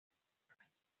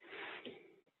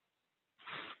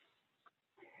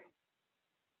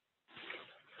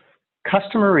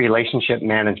Customer relationship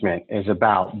management is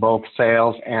about both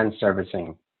sales and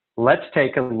servicing. Let's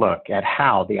take a look at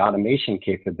how the automation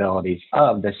capabilities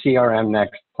of the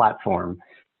CRMNEXT platform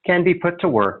can be put to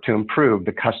work to improve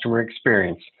the customer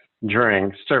experience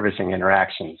during servicing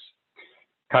interactions.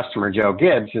 Customer Joe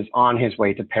Gibbs is on his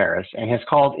way to Paris and has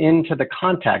called into the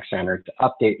contact center to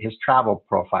update his travel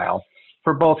profile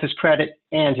for both his credit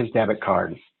and his debit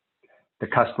card. The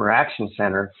Customer Action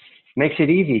Center makes it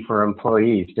easy for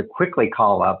employees to quickly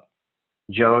call up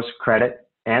Joe's credit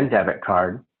and debit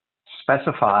card,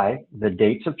 specify the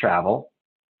dates of travel,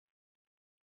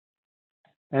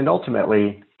 and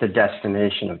ultimately the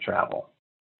destination of travel.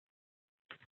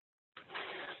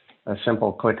 A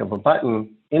simple click of a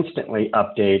button instantly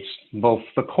updates both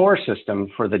the core system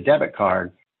for the debit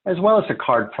card as well as the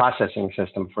card processing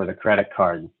system for the credit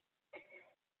card.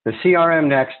 The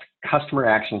CRMNEXT Customer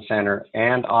Action Center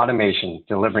and automation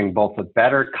delivering both a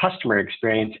better customer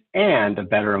experience and a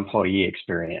better employee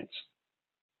experience.